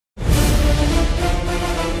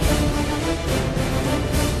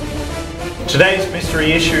Today's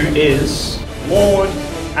mystery issue is Ward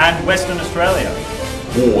and Western Australia.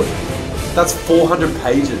 Ward. That's 400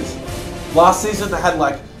 pages. Last season they had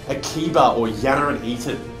like Akiba or Yana and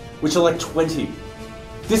Eaton, which are like 20.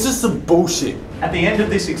 This is some bullshit. At the end of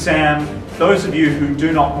this exam, those of you who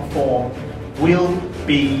do not perform will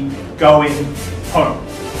be going home.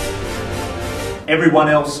 Everyone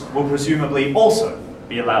else will presumably also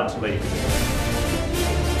be allowed to leave.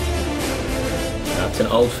 It's an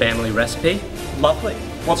old family recipe. Lovely.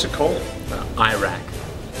 What's it called? Iraq.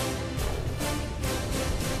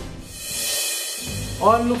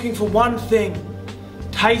 I'm looking for one thing.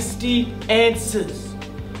 Tasty answers.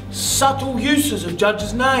 Subtle uses of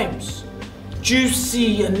judges' names.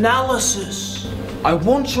 Juicy analysis. I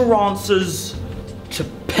want your answers to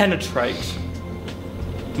penetrate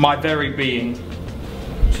my very being.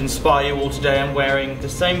 To inspire you all today, I'm wearing the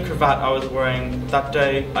same cravat I was wearing that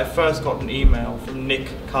day I first got an email from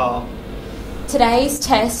Nicki. Today's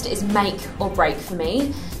test is make or break for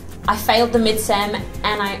me. I failed the mid-sem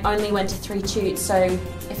and I only went to 3 tutes, so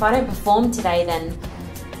if I don't perform today, then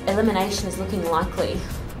elimination is looking likely.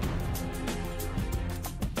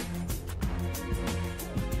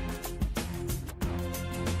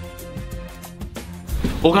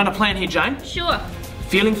 All going to plan here, Jane? Sure.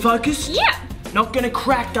 Feeling focused? Yeah. Not going to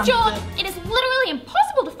crack under George, it is literally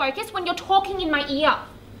impossible to focus when you're talking in my ear.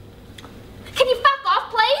 Can you fuck off,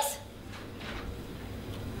 please?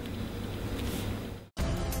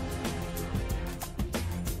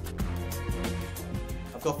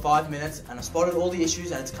 I've got 5 minutes and I spotted all the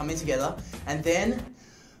issues and it's coming together, and then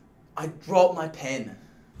I dropped my pen.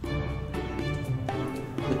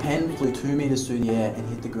 The pen flew 2 meters through the air and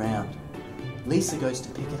hit the ground. Lisa goes to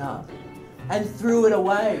pick it up and threw it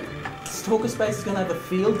away. Stalker Space is going to have a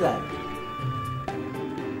field day.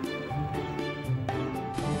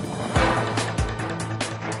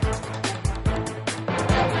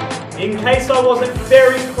 In case I wasn't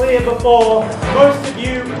very clear before, most of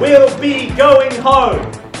you will be going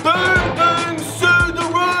home. Boom, boom, sue the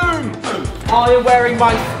room! I am wearing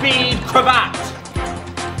my speed cravat.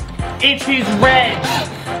 It is red.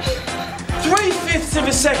 3/5 of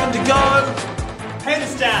a second to go.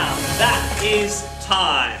 Pens down. That is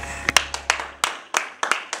time.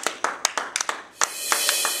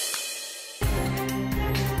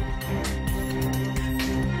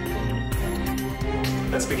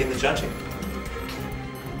 Let's begin the judging.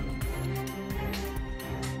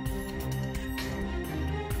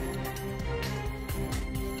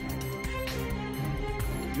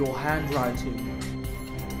 Your handwriting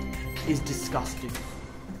is disgusting.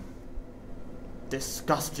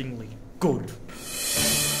 Disgustingly good.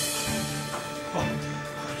 Oh,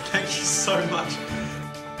 thank you so much.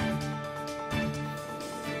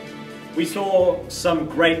 We saw some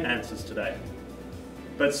great answers today,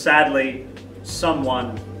 but sadly,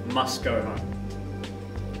 someone must go home.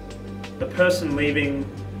 The person leaving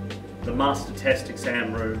the MasterTest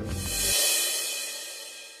exam room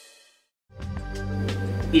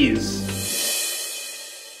is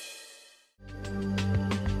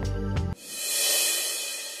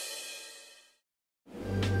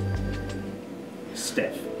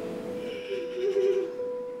Steph.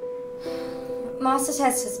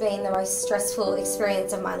 MasterTest has been the most stressful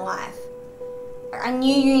experience of my life. I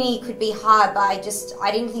knew uni could be hard, but I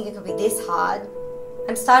didn't think it could be this hard.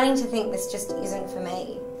 I'm starting to think this just isn't for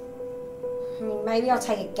me. I mean, maybe I'll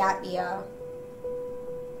take a gap year.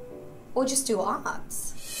 Or just do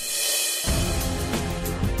arts.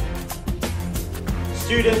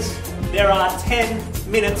 Students, there are 10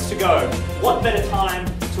 minutes to go. What better time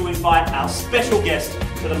to invite our special guest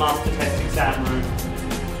to the MasterTest exam room,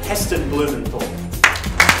 Heston Blumenthal.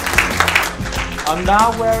 I'm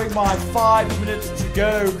now wearing my 5 minutes to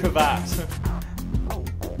go cravat. Oh,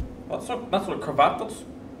 that's not a cravat,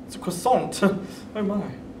 it's a croissant. Oh my.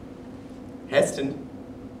 Heston.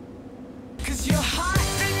 'Cause you're hot.